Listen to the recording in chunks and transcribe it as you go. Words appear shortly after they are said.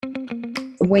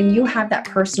when you have that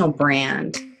personal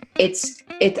brand, it's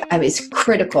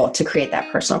critical to create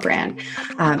that personal brand.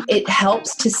 It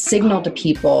helps to signal to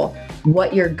people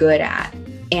what you're good at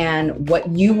and what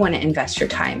you want to invest your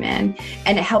time in.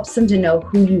 And it helps them to know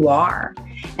who you are.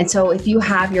 And so if you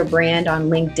have your brand on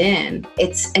LinkedIn,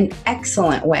 it's an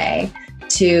excellent way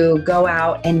to go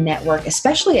out and network,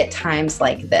 especially at times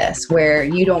like this, where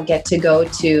you don't get to go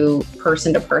to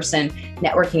person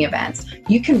networking events.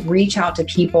 You can reach out to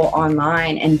people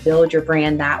online and build your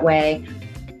brand that way.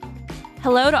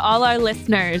 Hello to all our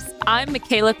listeners. I'm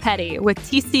Michaela Petty with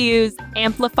TCU's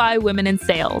Amplify Women in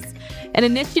Sales, an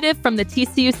initiative from the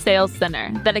TCU Sales Center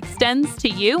that extends to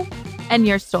you and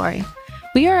your story.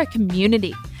 We are a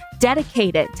community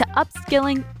dedicated to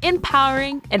upskilling,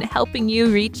 empowering, and helping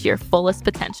you reach your fullest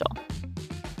potential.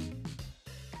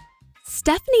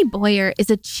 Stefanie Boyer is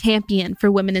a champion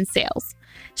for women in sales.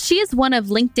 She is one of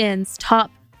LinkedIn's top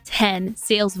 10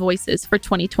 sales voices for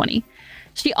 2020.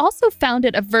 She also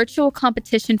founded a virtual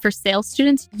competition for sales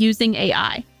students using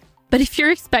AI. But if you're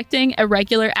expecting a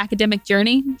regular academic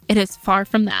journey, it is far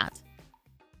from that.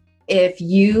 If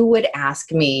you would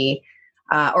ask me,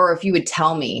 or if you would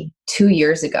tell me 2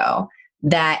 years ago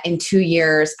that in 2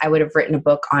 years I would have written a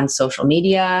book on social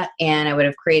media and I would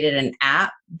have created an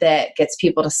app that gets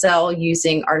people to sell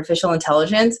using artificial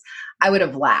intelligence, I would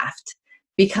have laughed,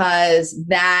 because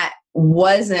that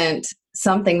wasn't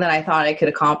something that I thought I could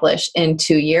accomplish in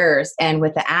 2 years. And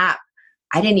with the app,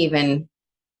 I didn't even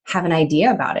have an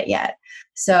idea about it yet.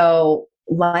 So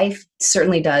life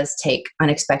certainly does take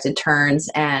unexpected turns.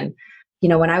 And,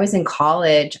 when I was in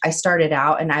college, I started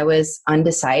out and I was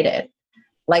undecided.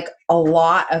 Like a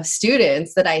lot of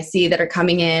students that I see that are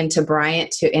coming in to Bryant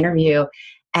to interview.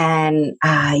 And,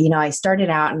 I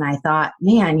started out and I thought,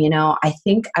 man, I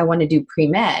think I want to do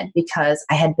pre-med because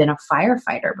I had been a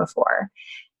firefighter before.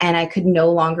 And I could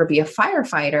no longer be a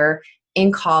firefighter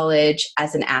in college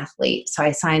as an athlete. So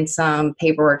I signed some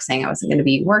paperwork saying I wasn't going to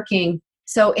be working.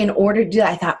 So in order to do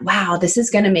that, I thought, wow, this is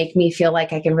going to make me feel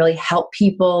like I can really help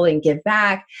people and give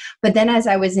back. But then as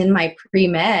I was in my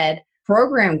pre-med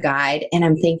program guide, and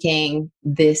I'm thinking,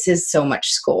 this is so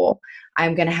much school.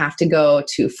 I'm going to have to go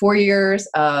to 4 years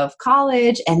of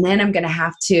college, and then I'm going to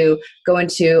have to go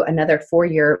into another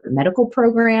 4-year medical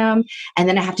program, and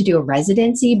then I have to do a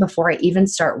residency before I even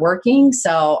start working.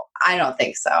 So I don't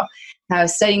think so. I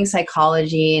was studying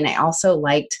psychology, and I also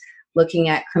liked looking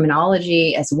at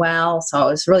criminology as well. So I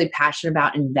was really passionate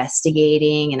about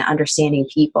investigating and understanding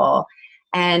people.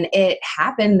 And it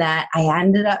happened that I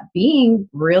ended up being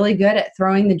really good at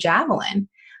throwing the javelin.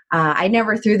 I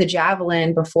never threw the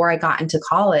javelin before I got into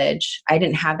college. I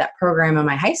didn't have that program in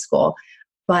my high school,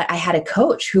 but I had a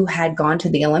coach who had gone to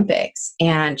the Olympics,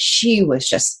 and she was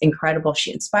just incredible.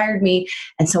 She inspired me.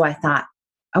 And so I thought,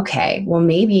 okay, well,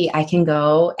 maybe I can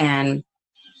go and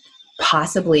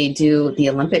possibly do the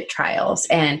Olympic trials,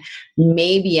 and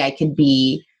maybe I could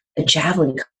be a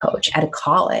javelin coach at a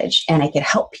college, and I could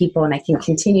help people, and I can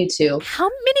continue to. How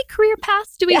many career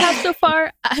paths do we have so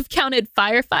far? I've counted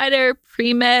firefighter,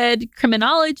 pre-med,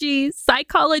 criminology,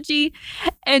 psychology,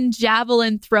 and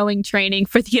javelin throwing training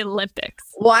for the Olympics.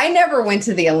 Well, I never went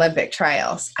to the Olympic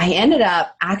trials. I ended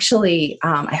up actually,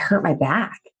 I hurt my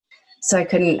back. So I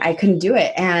couldn't do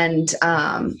it. And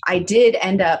I did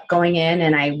end up going in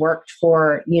and I worked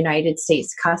for United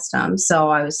States Customs. So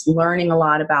I was learning a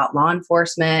lot about law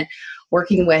enforcement,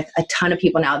 working with a ton of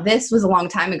people. Now, this was a long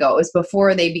time ago. It was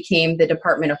before they became the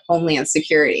Department of Homeland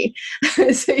Security. So,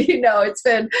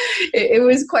 it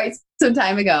was quite some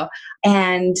time ago.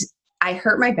 And I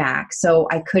hurt my back, so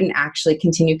I couldn't actually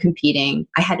continue competing.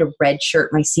 I had to redshirt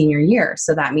my senior year.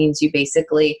 So that means you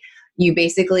basically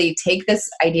take this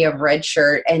idea of red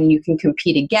shirt and you can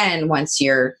compete again once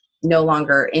you're no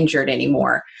longer injured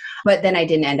anymore. But then I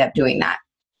didn't end up doing that.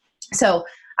 So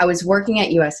I was working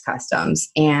at U.S. Customs,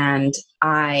 and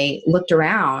I looked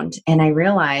around and I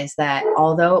realized that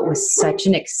although it was such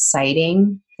an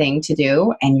exciting thing to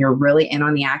do and you're really in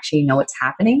on the action, you know what's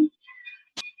happening,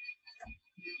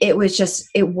 it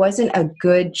wasn't a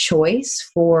good choice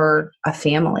for a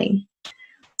family.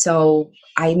 So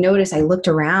I noticed, I looked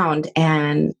around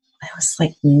and it was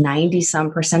like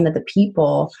 90% of the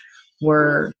people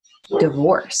were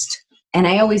divorced. And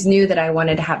I always knew that I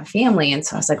wanted to have a family. And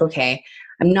so I was like, okay,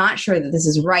 I'm not sure that this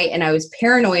is right. And I was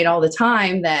paranoid all the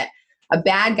time that a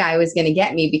bad guy was going to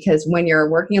get me, because when you're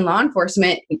working in law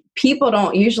enforcement, people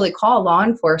don't usually call law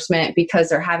enforcement because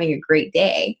they're having a great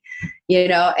day,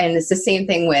 and it's the same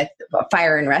thing with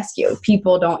fire and rescue.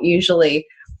 People don't usually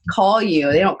call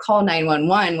you. They don't call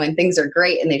 911 when things are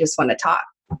great and they just want to talk.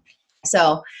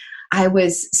 So I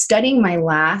was studying my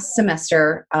last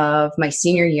semester of my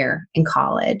senior year in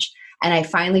college, and I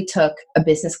finally took a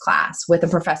business class with a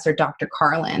professor, Dr.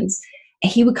 Carlins.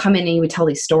 And he would come in and he would tell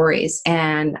these stories.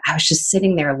 And I was just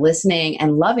sitting there listening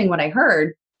and loving what I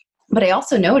heard. But I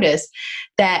also noticed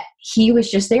that he was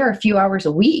just there a few hours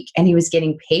a week and he was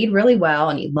getting paid really well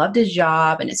and he loved his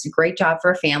job and it's a great job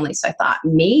for a family. So I thought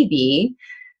maybe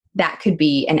that could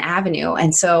be an avenue.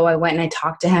 And so I went and I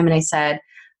talked to him and I said,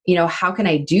 how can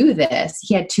I do this?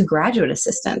 He had 2 graduate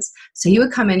assistants. So he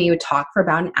would come in, he would talk for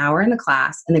about an hour in the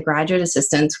class and the graduate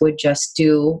assistants would just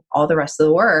do all the rest of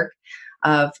the work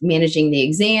of managing the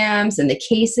exams and the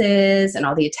cases and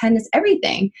all the attendance,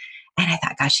 everything. And I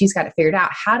thought, gosh, he's got it figured out.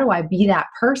 How do I be that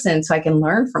person so I can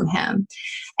learn from him?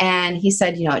 And he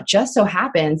said, it just so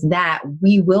happens that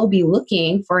we will be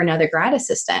looking for another grad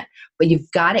assistant, but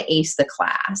you've got to ace the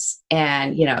class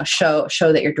and, show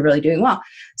that you're really doing well.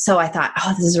 So I thought,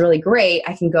 oh, this is really great.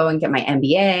 I can go and get my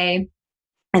MBA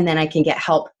and then I can get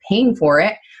help paying for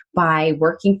it by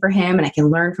working for him and I can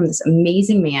learn from this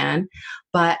amazing man.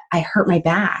 But I hurt my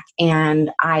back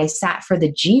and I sat for the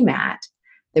GMAT,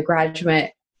 the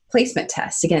graduate placement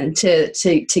test, again, to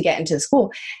get into the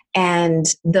school. And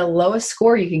the lowest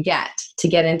score you could get to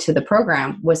get into the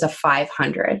program was a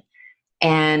 500.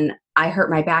 And I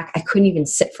hurt my back. I couldn't even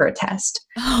sit for a test.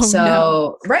 Oh,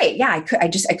 no. Right. Yeah. I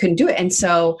couldn't do it. And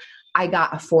so I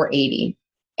got a 480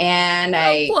 and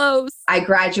I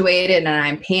graduated and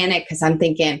I'm panicked because I'm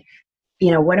thinking,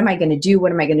 what am I going to do?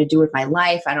 What am I going to do with my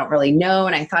life? I don't really know.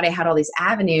 And I thought I had all these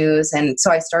avenues. And so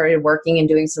I started working and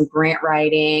doing some grant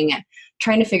writing and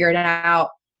trying to figure it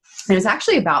out. And it was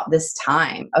actually about this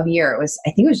time of year.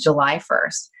 I think it was July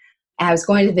 1st. And I was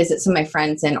going to visit some of my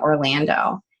friends in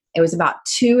Orlando. It was about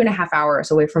 2.5 hours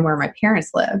away from where my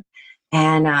parents lived.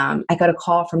 And I got a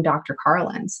call from Dr.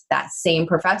 Carlins, that same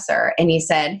professor. And he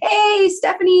said, hey,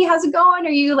 Stefanie, how's it going? Are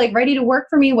you ready to work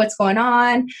for me? What's going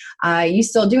on? You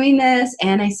still doing this?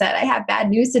 And I said, I have bad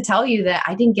news to tell you that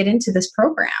I didn't get into this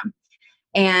program.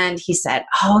 And he said,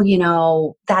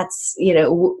 oh, that's,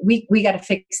 we got to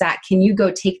fix that. Can you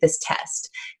go take this test?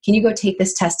 Can you go take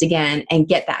this test again and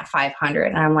get that 500?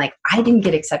 And I'm like, I didn't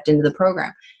get accepted into the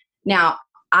program. Now,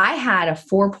 I had a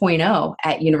 4.0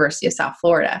 at University of South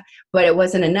Florida, but it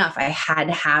wasn't enough. I had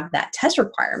to have that test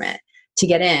requirement to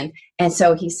get in. And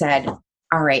so he said,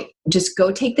 all right, just go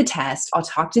take the test. I'll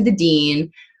talk to the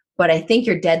dean, but I think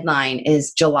your deadline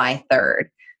is July 3rd.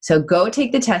 So go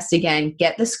take the test again,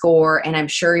 get the score, and I'm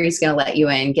sure he's going to let you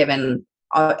in given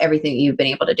everything you've been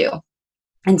able to do.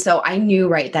 And so I knew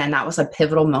right then that was a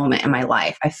pivotal moment in my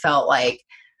life. I felt like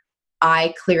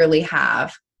I clearly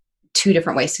have 2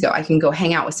 different ways to go. I can go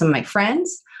hang out with some of my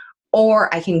friends,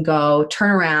 or I can go turn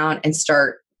around and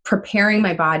start preparing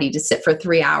my body to sit for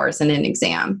 3 hours in an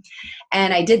exam.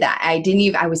 And I did that.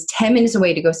 I was 10 minutes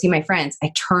away to go see my friends.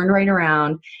 I turned right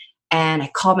around and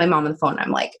I called my mom on the phone.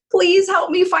 I'm like, please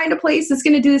help me find a place that's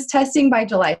going to do this testing by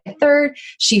July 3rd.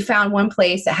 She found one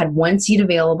place that had 1 seat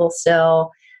available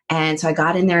still. And so I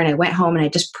got in there and I went home and I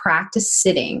just practiced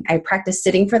sitting. I practiced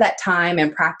sitting for that time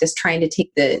and practiced trying to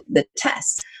take the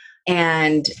test.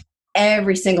 And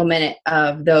every single minute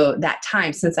of that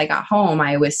time since I got home,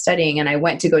 I was studying and I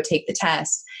went to go take the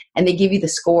test and they give you the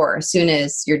score as soon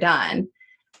as you're done.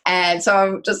 And so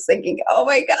I'm just thinking, oh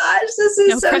my gosh, this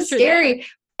is so scary. There.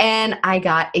 And I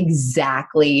got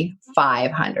exactly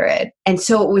 500. And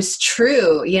so it was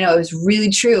true, it was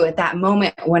really true at that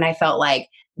moment when I felt like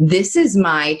this is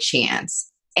my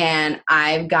chance and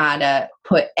I've got to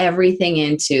put everything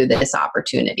into this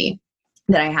opportunity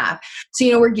that I have.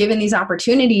 So, we're given these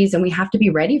opportunities and we have to be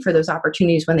ready for those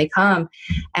opportunities when they come.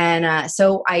 And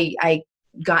so I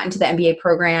got into the MBA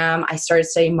program. I started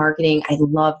studying marketing. I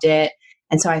loved it.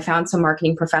 And so I found some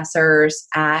marketing professors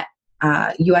at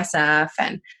USF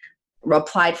and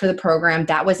applied for the program.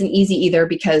 That wasn't easy either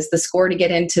because the score to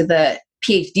get into the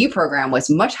PhD program was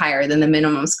much higher than the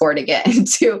minimum score to get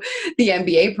into the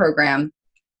MBA program.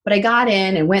 But I got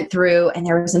in and went through, and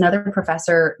there was another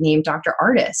professor named Dr.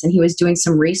 Artis, and he was doing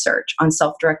some research on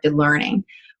self-directed learning,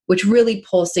 which really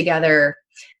pulls together,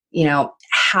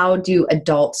 how do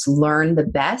adults learn the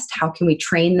best? How can we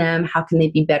train them? How can they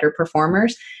be better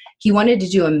performers? He wanted to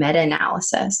do a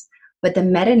meta-analysis, but the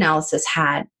meta-analysis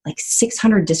had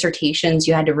 600 dissertations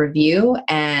you had to review,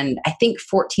 and I think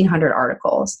 1,400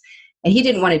 articles, and he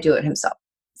didn't want to do it himself.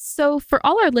 So for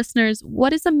all our listeners,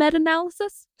 what is a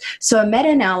meta-analysis? So a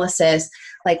meta-analysis,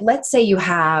 let's say you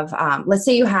have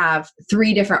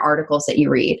 3 different articles that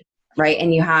you read, right?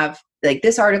 And you have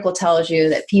this article tells you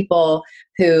that people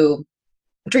who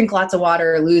drink lots of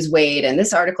water lose weight, and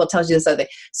this article tells you this other thing.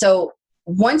 So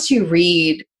once you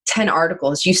read 10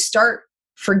 articles, you start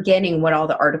forgetting what all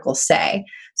the articles say.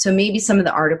 So maybe some of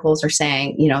the articles are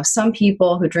saying, you know, some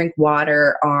people who drink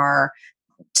water are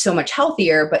so much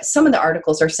healthier, but some of the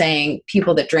articles are saying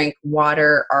people that drink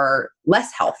water are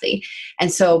less healthy.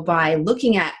 And so by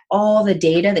looking at all the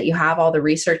data that you have, all the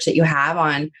research that you have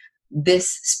on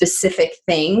this specific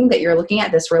thing that you're looking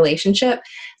at, this relationship,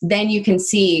 then you can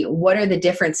see what are the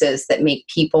differences that make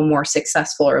people more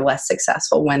successful or less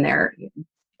successful when they're,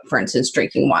 for instance,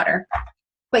 drinking water.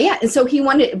 But yeah, and so he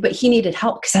needed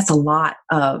help because that's a lot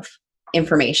of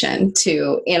information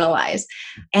to analyze.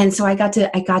 And so I got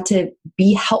to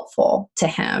be helpful to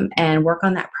him and work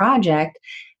on that project.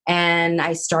 And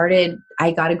I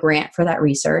got a grant for that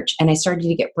research, and I started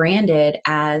to get branded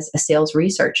as a sales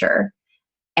researcher.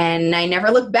 And I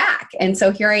never looked back. And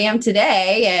so here I am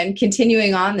today and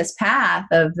continuing on this path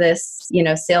of this, you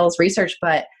know, sales research,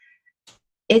 but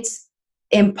it's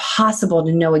impossible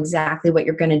to know exactly what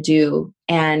you're going to do.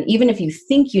 And even if you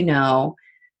think you know,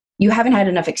 you haven't had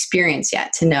enough experience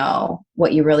yet to know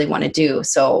what you really want to do.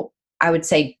 So I would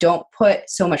say don't put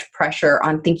so much pressure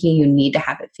on thinking you need to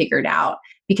have it figured out,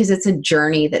 because it's a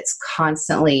journey that's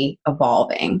constantly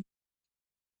evolving.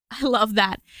 I love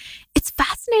that. It's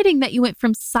fascinating that you went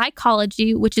from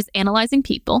psychology, which is analyzing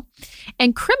people,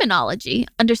 and criminology,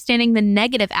 understanding the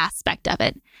negative aspect of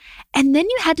it. And then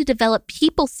you had to develop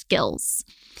people skills.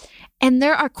 And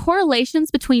there are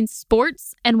correlations between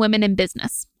sports and women in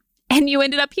business. And you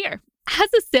ended up here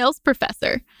as a sales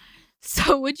professor.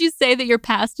 So would you say that your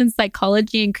past in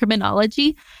psychology and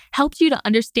criminology helped you to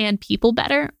understand people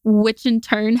better, which in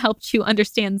turn helped you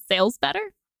understand sales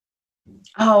better?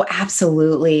 Oh,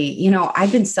 absolutely. You know,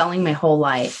 I've been selling my whole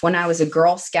life. When I was a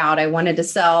Girl Scout, I wanted to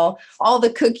sell all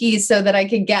the cookies so that I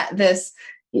could get this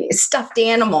stuffed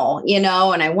animal, you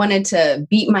know, and I wanted to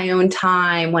beat my own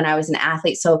time when I was an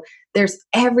athlete. So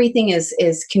everything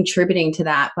is contributing to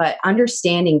that, but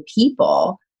understanding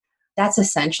people, that's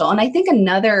essential. And I think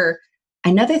another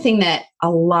thing that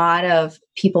a lot of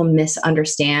people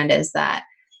misunderstand is that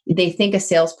they think a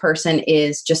salesperson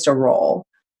is just a role,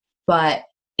 but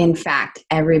in fact,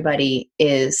 everybody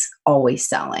is always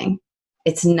selling.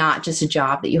 It's not just a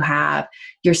job that you have.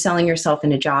 You're selling yourself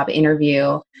in a job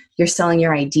interview. You're selling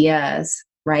your ideas,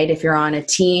 right? If you're on a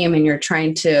team and you're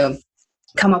trying to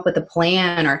come up with a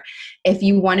plan, or if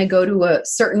you want to go to a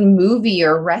certain movie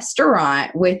or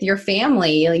restaurant with your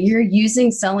family, you're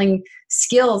using selling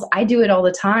skills. I do it all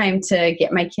the time to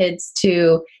get my kids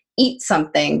to eat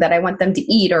something that I want them to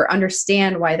eat or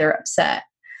understand why they're upset.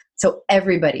 So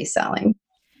everybody's selling.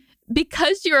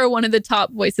 Because you are one of the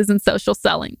top voices in social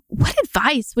selling, what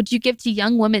advice would you give to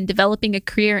young women developing a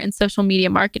career in social media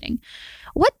marketing?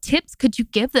 What tips could you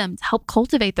give them to help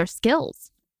cultivate their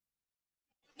skills?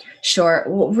 Sure.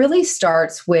 Well, it really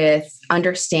starts with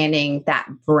understanding that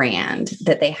brand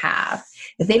that they have.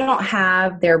 If they don't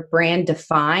have their brand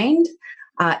defined,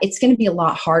 it's going to be a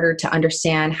lot harder to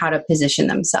understand how to position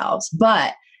themselves.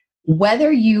 But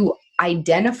whether you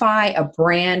identify a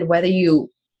brand, whether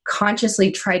you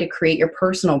consciously try to create your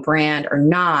personal brand or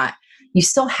not, you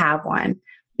still have one,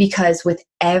 because with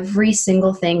every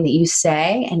single thing that you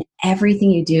say and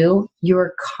everything you do, you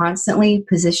are constantly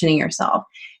positioning yourself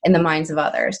in the minds of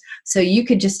others. So you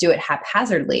could just do it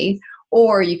haphazardly,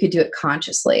 or you could do it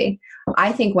consciously.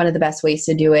 I think one of the best ways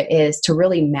to do it is to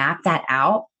really map that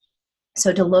out.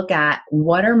 So to look at,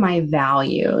 what are my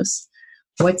values?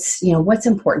 What's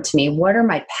important to me? What are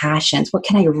my passions? What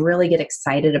can I really get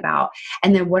excited about?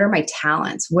 And then what are my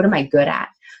talents? What am I good at?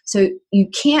 So you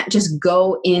can't just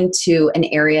go into an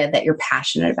area that you're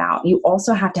passionate about. You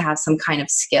also have to have some kind of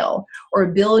skill or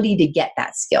ability to get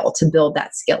that skill, to build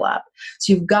that skill up.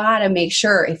 So you've got to make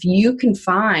sure, if you can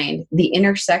find the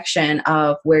intersection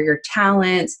of where your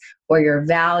talents, where your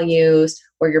values,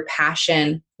 where your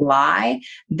passion lie,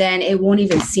 then it won't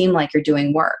even seem like you're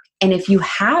doing work. And if you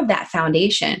have that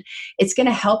foundation, it's going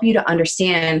to help you to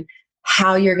understand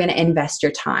how you're going to invest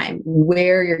your time,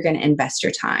 where you're going to invest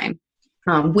your time,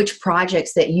 which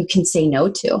projects that you can say no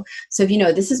to. So if you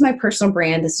know, this is my personal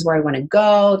brand, this is where I want to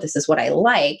go, this is what I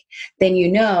like, then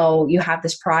you know you have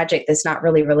this project that's not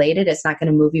really related, it's not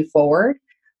going to move you forward,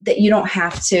 that you don't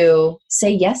have to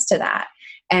say yes to that.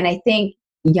 And I think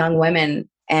young women,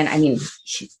 and I mean,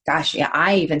 gosh, yeah,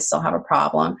 I even still have a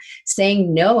problem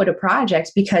saying no to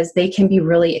projects because they can be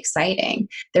really exciting.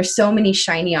 There's so many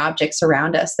shiny objects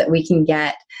around us that we can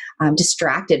get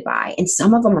distracted by. And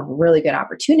some of them are really good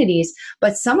opportunities,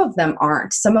 but some of them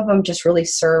aren't. Some of them just really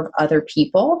serve other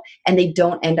people and they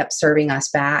don't end up serving us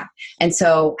back. And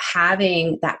so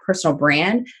having that personal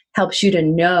brand helps you to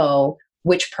know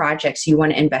which projects you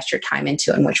want to invest your time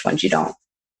into and which ones you don't.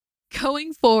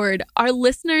 Going forward, our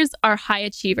listeners are high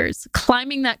achievers,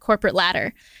 climbing that corporate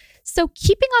ladder. So,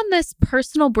 keeping on this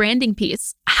personal branding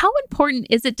piece, how important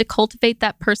is it to cultivate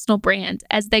that personal brand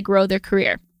as they grow their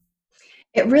career?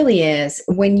 It really is.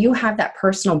 When you have that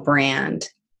personal brand,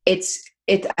 it's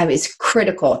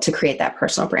critical to create that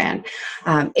personal brand.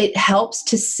 It helps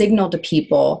to signal to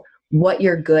people what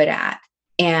you're good at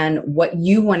and what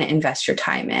you want to invest your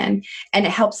time in, and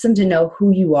it helps them to know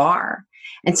who you are.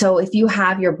 And so, if you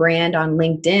have your brand on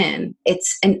LinkedIn,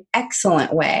 it's an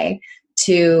excellent way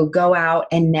to go out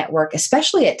and network,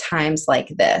 especially at times like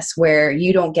this, where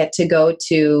you don't get to go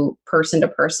to person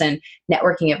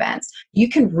networking events. You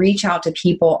can reach out to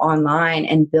people online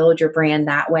and build your brand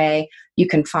that way. You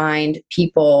can find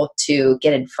people to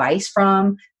get advice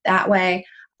from that way.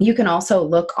 You can also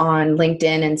look on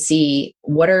LinkedIn and see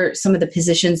what are some of the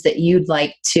positions that you'd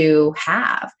like to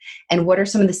have, and what are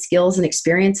some of the skills and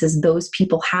experiences those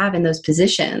people have in those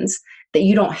positions that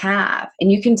you don't have.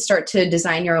 And you can start to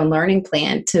design your own learning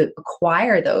plan to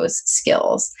acquire those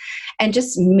skills and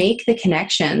just make the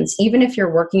connections. Even if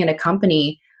you're working in a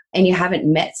company and you haven't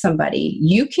met somebody,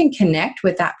 you can connect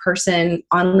with that person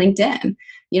on LinkedIn.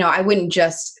 I wouldn't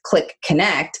just click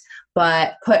connect,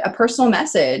 but put a personal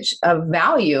message of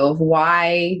value of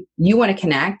why you want to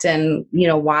connect and,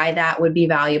 why that would be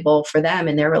valuable for them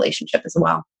in their relationship as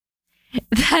well.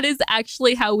 That is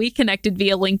actually how we connected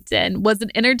via LinkedIn, was an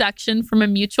introduction from a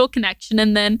mutual connection.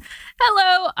 And then,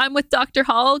 hello, I'm with Dr.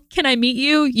 Hall. Can I meet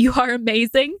you? You are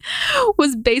amazing,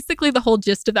 was basically the whole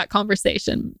gist of that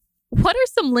conversation. What are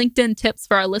some LinkedIn tips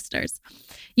for our listeners?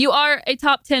 You are a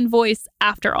top 10 voice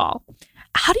after all.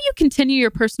 How do you continue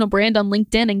your personal brand on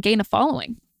LinkedIn and gain a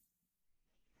following?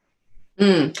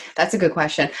 That's a good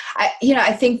question.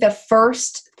 I think the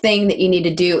first thing that you need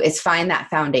to do is find that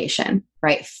foundation,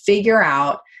 right? Figure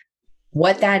out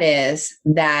what that is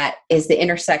the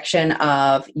intersection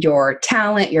of your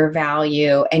talent, your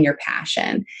value, and your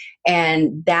passion.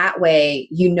 And that way,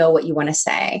 you know what you want to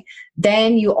say.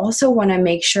 Then you also want to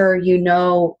make sure you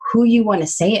know who you want to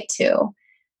say it to.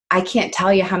 I can't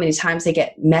tell you how many times I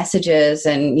get messages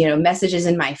and, messages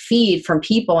in my feed from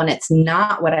people, and it's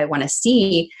not what I want to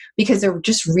see because they're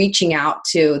just reaching out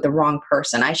to the wrong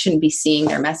person. I shouldn't be seeing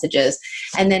their messages.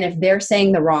 And then if they're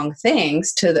saying the wrong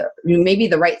things maybe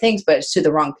the right things, but it's to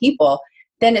the wrong people,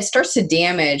 then it starts to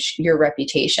damage your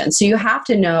reputation. So you have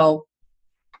to know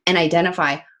and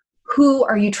identify, who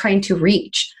are you trying to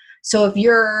reach? So if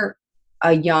you're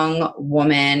a young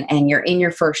woman and you're in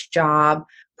your first job,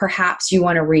 perhaps you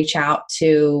want to reach out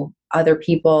to other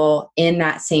people in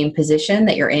that same position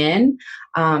that you're in,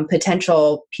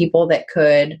 potential people that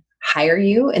could hire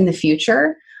you in the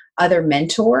future, other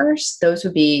mentors. Those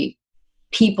would be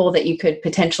people that you could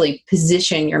potentially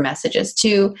position your messages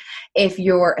to. If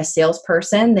you're a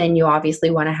salesperson, then you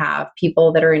obviously want to have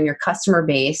people that are in your customer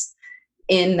base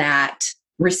in that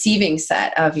receiving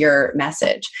set of your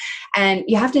message. And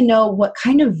you have to know what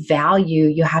kind of value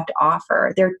you have to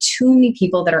offer. There are too many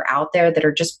people that are out there that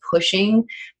are just pushing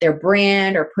their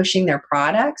brand or pushing their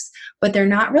products, but they're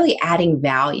not really adding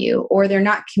value, or they're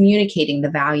not communicating the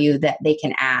value that they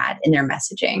can add in their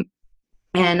messaging.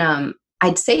 And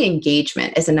I'd say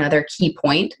engagement is another key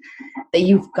point, that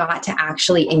you've got to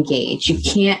actually engage. You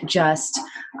can't just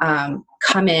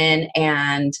come in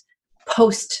and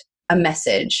post a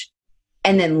message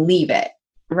and then leave it,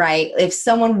 right? If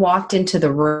someone walked into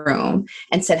the room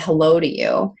and said hello to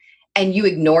you and you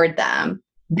ignored them,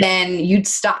 then you'd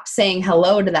stop saying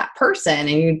hello to that person and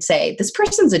you'd say, this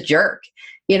person's a jerk.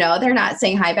 They're not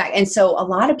saying hi back. And so a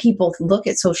lot of people look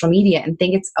at social media and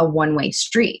think it's a one-way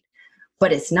street,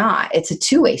 but it's not. It's a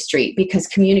two-way street, because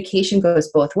communication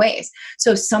goes both ways.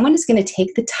 So if someone is going to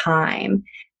take the time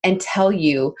and tell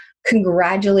you,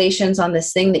 congratulations on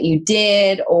this thing that you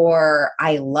did, or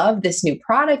I love this new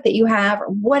product that you have, or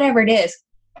whatever it is,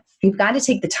 you've got to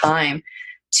take the time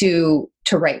to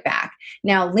write back.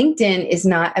 Now, LinkedIn is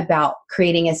not about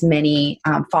creating as many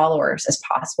followers as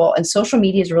possible, and social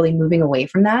media is really moving away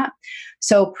from that.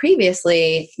 So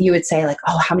previously, you would say like,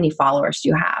 oh, how many followers do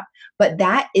you have? But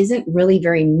that isn't really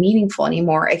very meaningful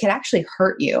anymore. It could actually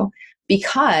hurt you,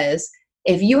 because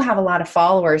if you have a lot of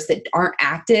followers that aren't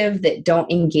active, that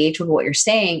don't engage with what you're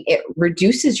saying, it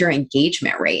reduces your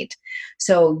engagement rate.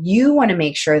 So you want to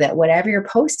make sure that whatever you're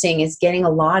posting is getting a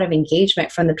lot of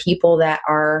engagement from the people that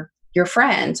are your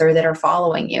friends or that are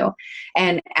following you.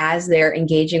 And as they're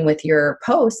engaging with your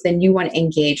posts, then you want to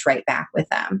engage right back with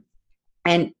them.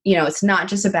 And, it's not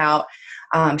just about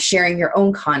sharing your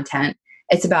own content.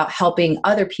 It's about helping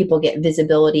other people get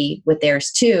visibility with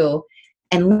theirs too.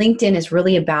 And LinkedIn is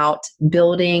really about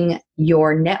building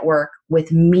your network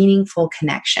with meaningful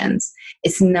connections.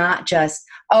 It's not just,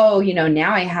 oh,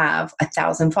 now I have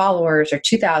 1,000 followers or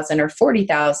 2,000 or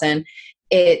 40,000.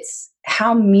 It's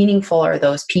how meaningful are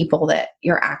those people that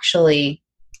you're actually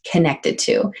connected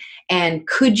to? And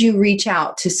could you reach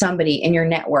out to somebody in your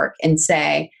network and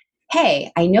say,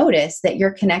 hey, I noticed that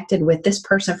you're connected with this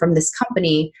person from this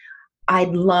company. I'd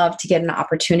love to get an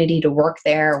opportunity to work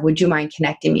there. Would you mind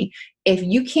connecting me? If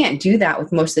you can't do that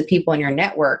with most of the people in your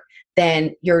network,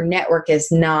 then your network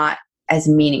is not as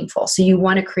meaningful. So you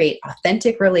want to create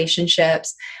authentic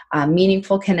relationships,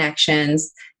 meaningful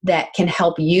connections that can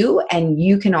help you, and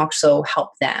you can also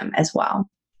help them as well.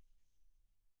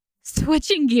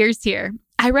 Switching gears here,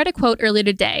 I read a quote earlier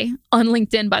today on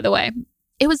LinkedIn, by the way.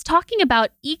 It was talking about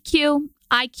EQ,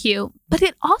 IQ, but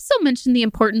it also mentioned the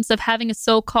importance of having a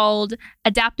so-called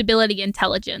adaptability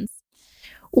intelligence.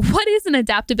 What is an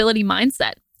adaptability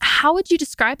mindset? How would you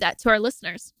describe that to our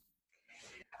listeners?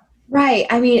 Right.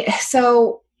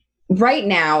 So right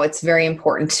now it's very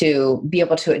important to be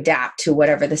able to adapt to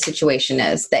whatever the situation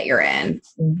is that you're in.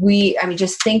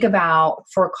 Just think about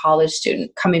for a college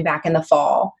student coming back in the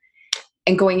fall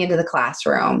and going into the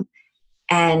classroom.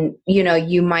 And,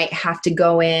 you might have to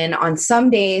go in on some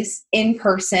days in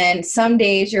person. Some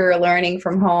days you're learning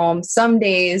from home. Some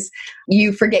days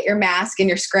you forget your mask and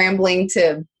you're scrambling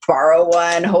to borrow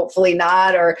one, hopefully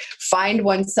not, or find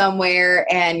one somewhere.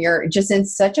 And you're just in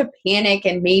such a panic.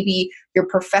 And maybe your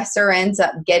professor ends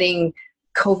up getting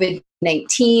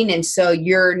COVID-19. And so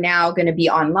you're now going to be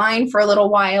online for a little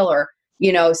while, or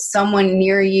someone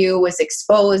near you was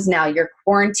exposed. Now you're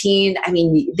quarantined.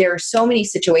 There are so many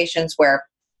situations where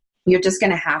you're just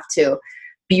going to have to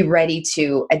be ready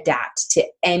to adapt to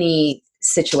any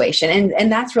situation.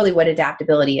 And that's really what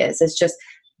adaptability is. It's just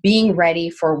being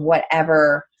ready for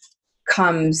whatever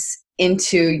comes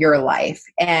into your life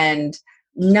and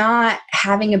not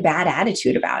having a bad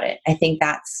attitude about it. I think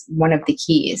that's one of the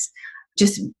keys.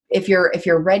 Just if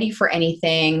you're ready for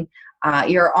anything,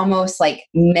 you're almost like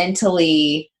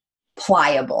mentally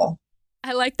pliable.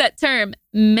 I like that term,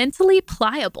 mentally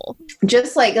pliable.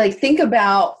 Just like think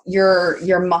about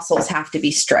your muscles have to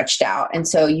be stretched out. And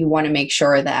so you want to make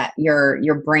sure that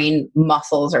your brain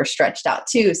muscles are stretched out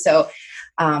too. So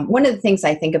one of the things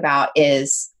I think about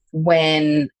is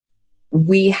when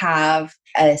we have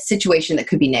a situation that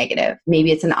could be negative,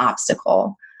 maybe it's an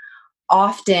obstacle.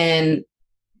 Often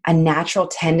a natural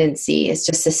tendency is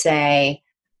just to say,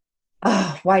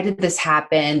 oh, why did this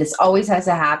happen? This always has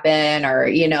to happen. Or,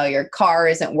 your car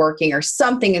isn't working or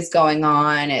something is going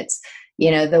on. It's,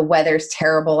 the weather's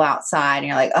terrible outside. And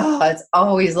you're like, oh, it's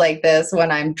always like this when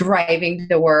I'm driving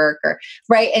to work, or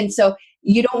right. And so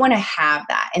you don't want to have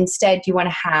that. Instead, you want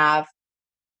to have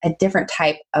a different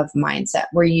type of mindset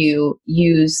where you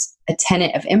use a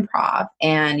tenet of improv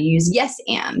and use yes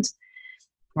and.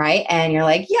 Right. And you're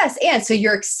like, yes. And so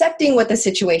you're accepting what the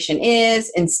situation is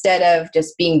instead of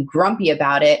just being grumpy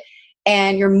about it.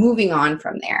 And you're moving on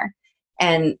from there.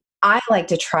 And I like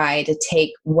to try to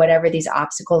take whatever these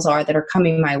obstacles are that are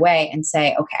coming my way and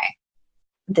say, okay,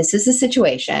 this is the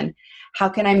situation. How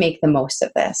can I make the most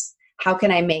of this? How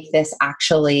can I make this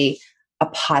actually a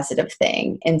positive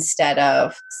thing instead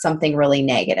of something really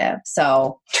negative?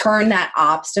 So turn that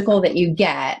obstacle that you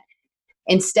get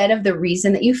instead of the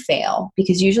reason that you fail,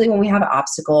 because usually when we have an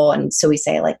obstacle, and so we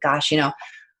say like, gosh,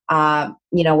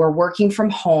 we're working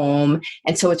from home,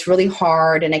 and so it's really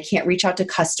hard, and I can't reach out to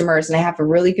customers, and I have a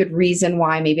really good reason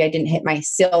why maybe I didn't hit my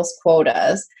sales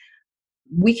quotas.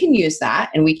 We can use that,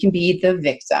 and we can be the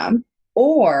victim,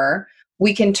 or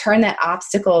we can turn that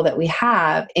obstacle that we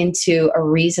have into a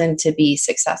reason to be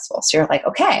successful. So you're like,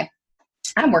 okay,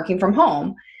 I'm working from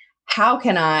home. How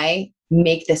can I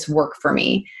make this work for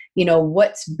me?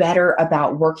 What's better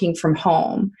about working from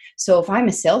home? So if I'm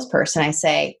a salesperson, I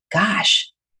say,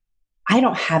 gosh, I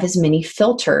don't have as many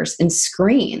filters and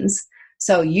screens.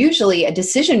 So usually a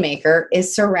decision maker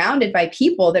is surrounded by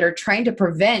people that are trying to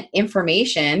prevent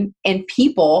information and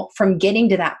people from getting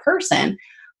to that person.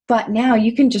 But now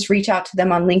you can just reach out to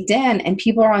them on LinkedIn, and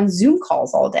people are on Zoom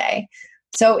calls all day.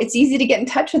 So it's easy to get in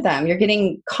touch with them. You're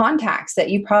getting contacts that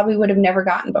you probably would have never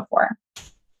gotten before.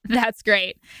 That's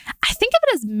great. I think of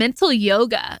it as mental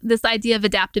yoga, this idea of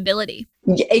adaptability.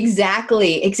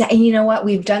 Exactly. And you know what?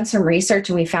 We've done some research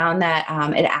and we found that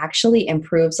it actually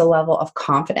improves the level of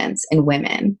confidence in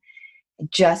women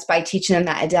just by teaching them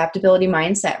that adaptability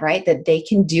mindset, right? That they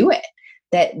can do it,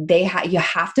 that you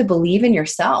have to believe in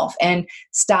yourself and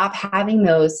stop having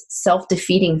those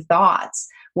self-defeating thoughts.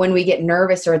 When we get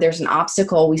nervous or there's an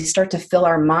obstacle, we start to fill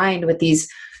our mind with these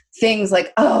things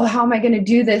like, oh, how am I going to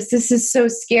do this? This is so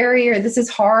scary, or this is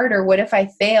hard, or what if I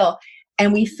fail?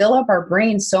 And we fill up our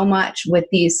brain so much with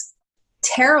these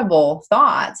terrible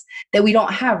thoughts that we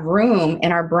don't have room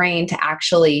in our brain to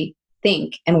actually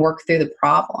think and work through the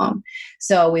problem.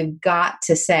 So we've got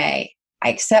to say, I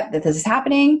accept that this is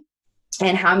happening,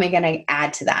 and how am I going to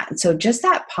add to that? And so just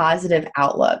that positive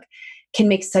outlook can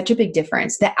make such a big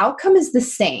difference. The outcome is the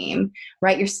same,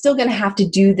 right? You're still going to have to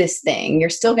do this thing. You're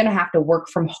still going to have to work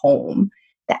from home.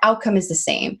 The outcome is the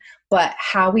same, but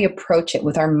how we approach it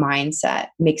with our mindset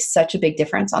makes such a big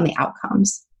difference on the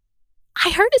outcomes.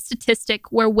 I heard a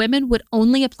statistic where women would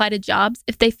only apply to jobs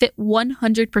if they fit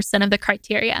 100% of the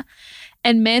criteria,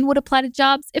 and men would apply to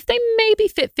jobs if they maybe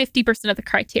fit 50% of the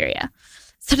criteria.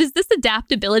 So does this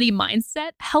adaptability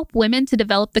mindset help women to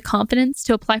develop the confidence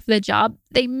to apply for the job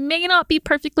they may not be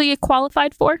perfectly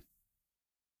qualified for?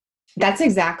 That's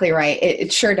exactly right.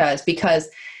 It sure does, because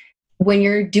when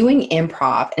you're doing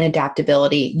improv and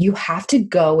adaptability, you have to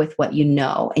go with what you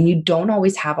know, and you don't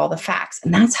always have all the facts.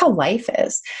 And that's how life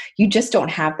is. You just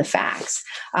don't have the facts.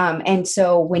 And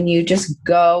so when you just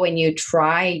go and you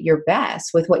try your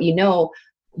best with what you know,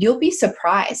 you'll be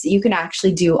surprised that you can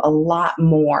actually do a lot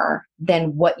more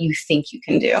than what you think you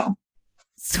can do.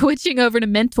 Switching over to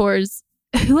mentors,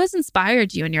 who has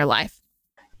inspired you in your life?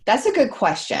 That's a good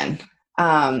question.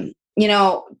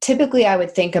 Typically I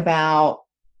would think about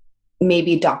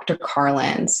maybe Dr.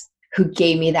 Carlin's, who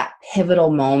gave me that pivotal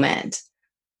moment,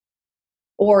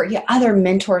 or other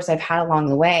mentors I've had along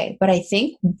the way. But I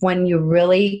think when you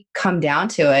really come down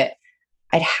to it,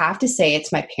 I'd have to say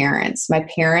it's my parents. My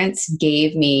parents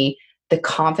gave me the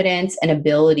confidence and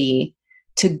ability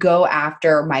to go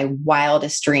after my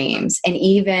wildest dreams. And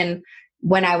even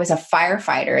when I was a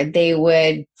firefighter, they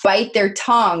would bite their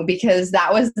tongue because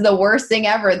that was the worst thing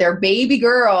ever. Their baby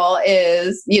girl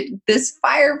is this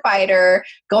firefighter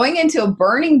going into a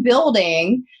burning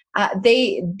building.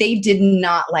 They did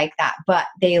not like that, but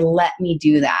they let me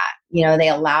do that. They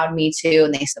allowed me to,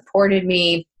 and they supported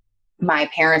me. My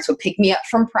parents would pick me up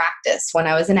from practice when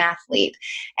I was an athlete,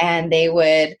 and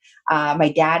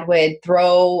my dad would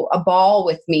throw a ball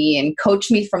with me and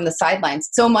coach me from the sidelines.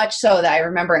 So much so that I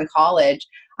remember in college,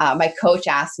 my coach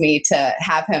asked me to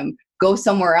have him go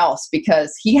somewhere else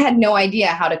because he had no idea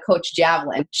how to coach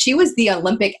javelin. She was the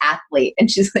Olympic athlete, and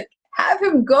she's like, have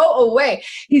him go away.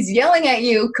 He's yelling at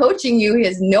you, coaching you. He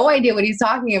has no idea what he's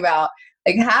talking about.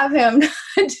 Like, have him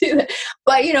do that.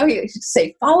 But, he would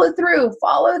say, follow through.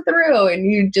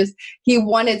 And he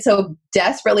wanted so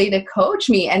desperately to coach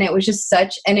me. And it was just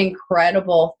such an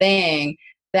incredible thing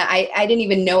that I didn't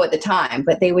even know at the time,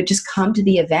 but they would just come to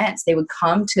the events. They would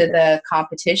come to the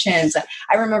competitions.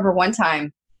 I remember one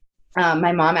time,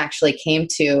 my mom actually came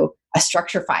to a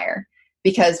structure fire,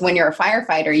 because when you're a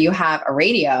firefighter, you have a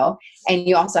radio, and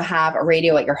you also have a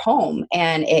radio at your home,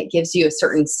 and it gives you a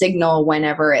certain signal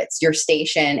whenever it's your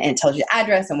station, and it tells you the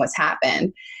address and what's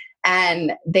happened.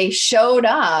 And they showed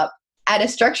up at a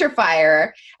structure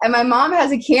fire, and my mom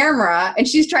has a camera, and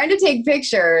she's trying to take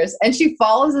pictures, and she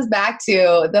follows us back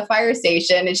to the fire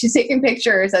station, and she's taking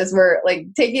pictures as we're like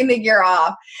taking the gear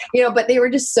off, but they were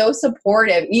just so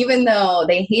supportive. Even though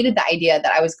they hated the idea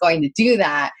that I was going to do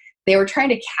that, they were trying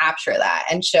to capture that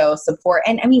and show support.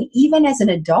 And I mean, even as an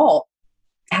adult,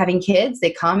 having kids,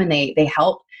 they come and they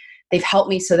help. They've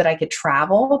helped me so that I could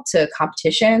travel to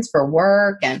competitions for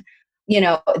work, and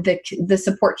the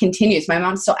support continues. My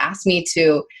mom still asks me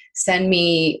to send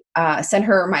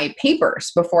her my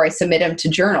papers before I submit them to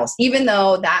journals, even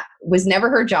though that was never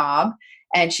her job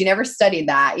and she never studied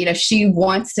that. She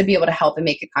wants to be able to help and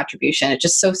make a contribution. It's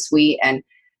just so sweet. And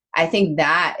I think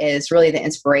that is really the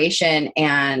inspiration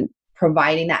and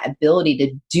providing that ability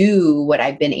to do what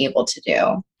I've been able to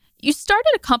do. You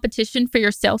started a competition for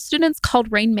your sales students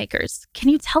called Rainmakers. Can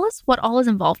you tell us what all is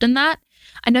involved in that?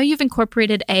 I know you've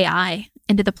incorporated AI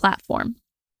into the platform.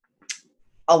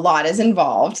 A lot is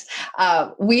involved.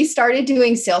 We started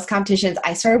doing sales competitions.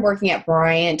 I started working at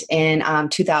Bryant in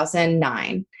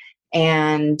 2009,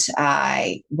 and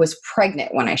I was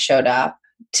pregnant when I showed up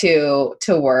to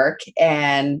work,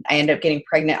 and I ended up getting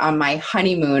pregnant on my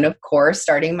honeymoon, of course,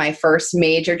 starting my first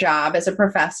major job as a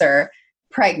professor,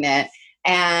 pregnant,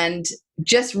 and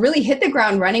just really hit the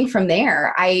ground running from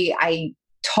there. I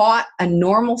taught a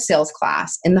normal sales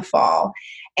class in the fall,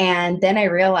 and then I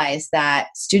realized that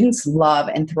students love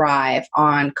and thrive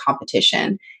on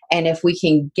competition, and if we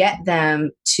can get them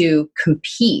to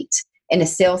compete in a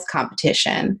sales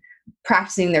competition,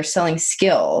 practicing their selling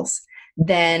skills,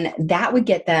 then that would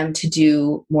get them to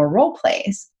do more role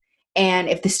plays. And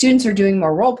if the students are doing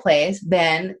more role plays,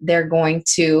 then they're going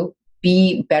to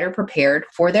be better prepared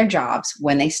for their jobs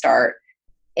when they start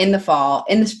in the fall,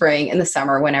 in the spring, in the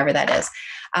summer, whenever that is.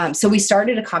 So we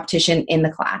started a competition in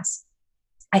the class.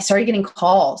 I started getting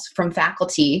calls from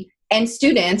faculty and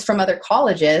students from other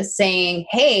colleges saying,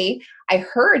 hey, I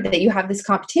heard that you have this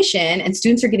competition and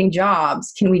students are getting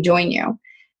jobs. Can we join you?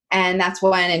 And that's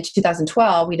when in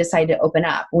 2012, we decided to open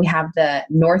up. We have the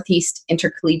Northeast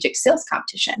Intercollegiate Sales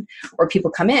Competition where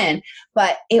people come in,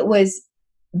 but it was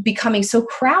becoming so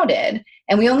crowded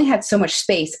and we only had so much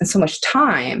space and so much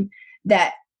time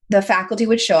that the faculty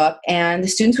would show up and the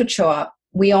students would show up.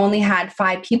 We only had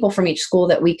 5 people from each school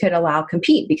that we could allow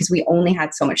compete because we only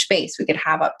had so much space. We could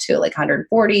have up to like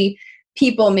 140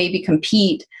 people maybe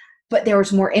compete, but there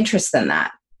was more interest than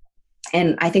that.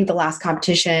 And I think the last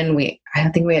competition, I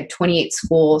think we had 28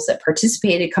 schools that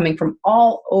participated coming from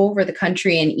all over the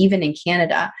country and even in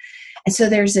Canada. And so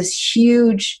there's this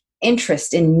huge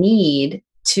interest and need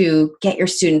to get your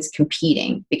students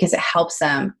competing because it helps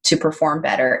them to perform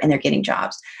better and they're getting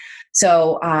jobs.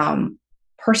 So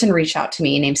person reached out to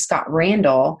me named Scott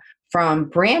Randall from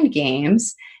Brand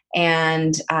Games,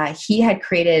 and he had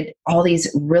created all these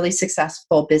really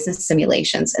successful business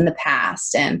simulations in the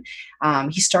past. And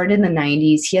he started in the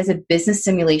 90s. He has a business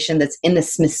simulation that's in the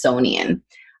Smithsonian.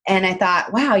 And I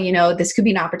thought, wow, this could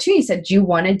be an opportunity. He said, do you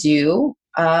want to do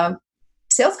a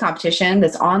sales competition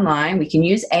that's online? We can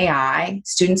use AI.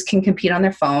 Students can compete on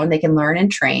their phone. They can learn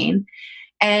and train.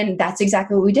 And that's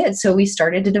exactly what we did. So we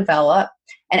started to develop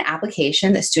an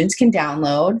application that students can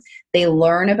download. They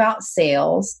learn about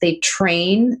sales. They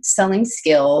train selling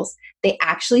skills. They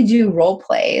actually do role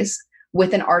plays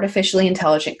with an artificially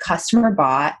intelligent customer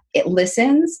bot. It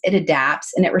listens, it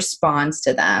adapts, and it responds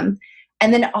to them.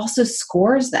 And then it also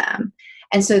scores them.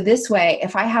 And so this way,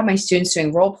 if I have my students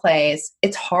doing role plays,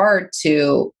 it's hard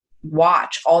to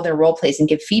watch all their role plays and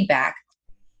give feedback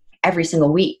every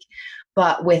single week.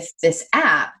 But with this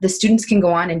app, the students can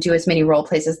go on and do as many role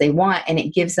plays as they want, and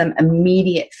it gives them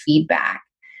immediate feedback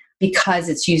because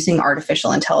it's using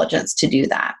artificial intelligence to do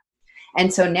that.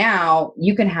 And so now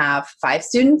you can have 5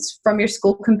 students from your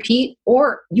school compete,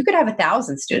 or you could have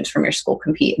 1,000 students from your school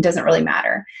compete. It doesn't really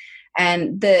matter.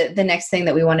 And the next thing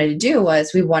that we wanted to do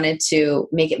was we wanted to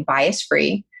make it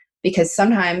bias-free, because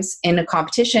sometimes in a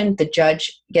competition, the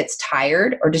judge gets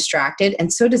tired or distracted,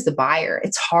 and so does the buyer.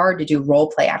 It's hard to do role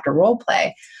play after role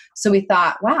play. So we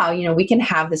thought, wow, we can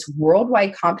have this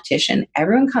worldwide competition.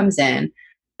 Everyone comes in.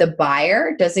 The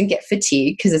buyer doesn't get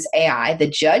fatigued because it's AI. The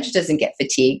judge doesn't get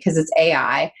fatigued because it's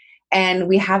AI. And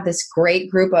we have this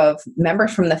great group of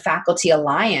members from the Faculty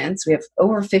Alliance. We have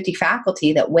over 50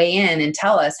 faculty that weigh in and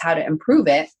tell us how to improve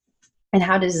it and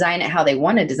how to design it, how they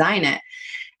want to design it.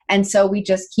 And so we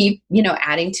just keep,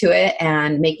 adding to it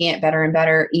and making it better and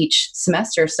better each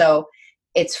semester. So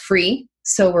it's free.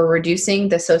 So we're reducing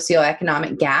the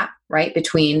socioeconomic gap, right,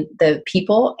 between the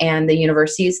people and the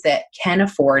universities that can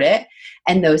afford it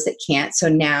and those that can't. So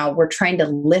now we're trying to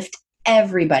lift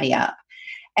everybody up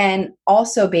and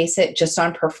also base it just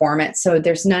on performance. So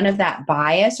there's none of that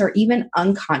bias or even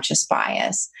unconscious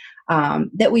bias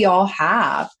that we all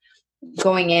have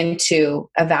going into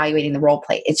evaluating the role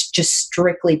play. It's just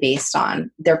strictly based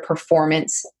on their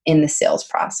performance in the sales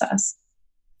process.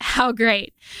 How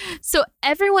great. So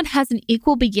everyone has an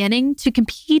equal beginning to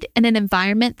compete in an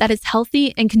environment that is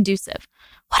healthy and conducive.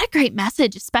 What a great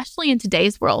message, especially in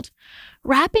today's world.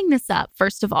 Wrapping this up,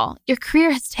 first of all, your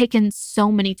career has taken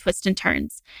so many twists and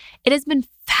turns. It has been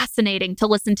fascinating to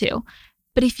listen to.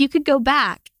 But if you could go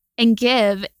back and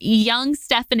give young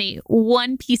Stefanie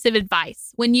one piece of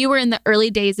advice when you were in the early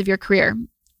days of your career,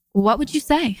 what would you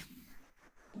say?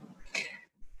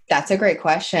 That's a great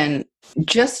question.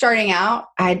 Just starting out,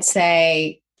 I'd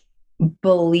say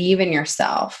believe in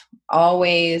yourself.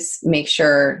 Always make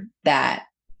sure that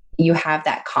you have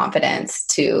that confidence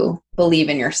to believe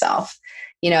in yourself.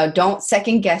 Don't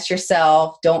second guess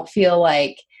yourself. Don't feel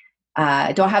like,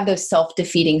 don't have those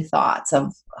self-defeating thoughts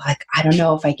of like, I don't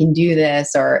know if I can do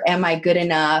this, or am I good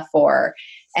enough, or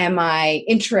am I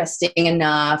interesting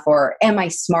enough, or am I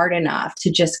smart enough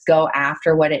to just go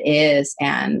after what it is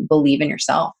and believe in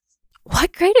yourself.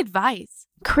 What great advice.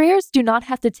 Careers do not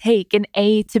have to take an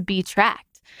A to B track,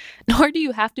 nor do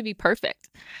you have to be perfect.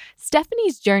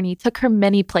 Stefanie's journey took her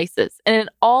many places, and it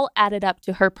all added up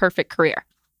to her perfect career.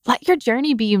 Let your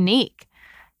journey be unique.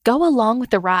 Go along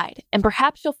with the ride, and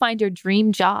perhaps you'll find your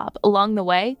dream job along the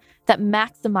way that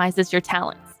maximizes your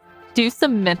talents. Do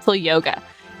some mental yoga,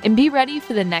 and be ready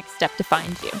for the next step to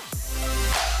find you.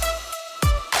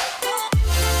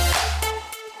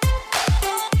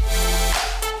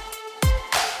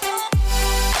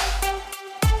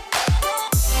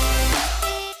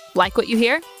 Like what you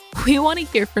hear? We want to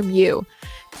hear from you.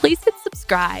 Please hit subscribe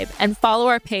subscribe, and follow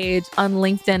our page on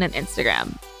LinkedIn and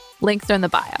Instagram. Links are in the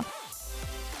bio.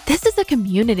 This is a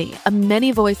community of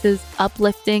many voices,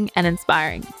 uplifting and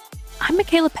inspiring. I'm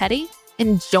Michaela Petty,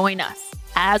 and join us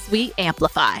as we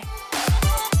amplify.